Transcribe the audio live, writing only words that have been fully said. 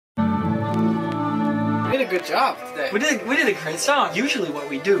We did a good job today. We did a great song. Usually what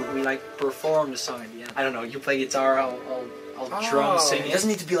we do, we like perform the song at the end. I don't know, you play guitar, I'll drum, sing. It doesn't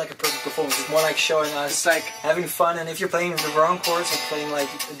need to be like a perfect performance. It's more like showing us, it's like having fun. And if you're playing the wrong chords or playing like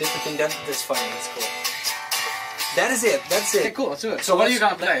a different thing, that's fine. That's cool. That is it. That's it. Okay, cool. Let's do it. So what are you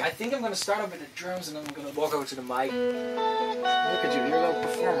gonna play? I think I'm gonna start off with the drums, and then I'm gonna walk over to the mic. Look at you. You're a little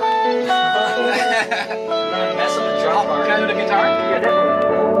performer. I'm gonna mess on the drum part. Can I do the guitar? Yeah, definitely.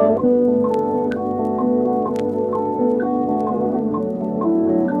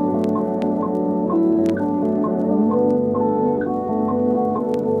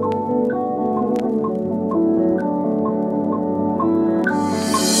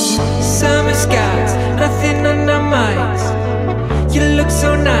 Summer skies, nothing on our minds. You look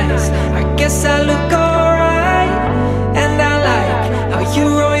so nice, I guess I look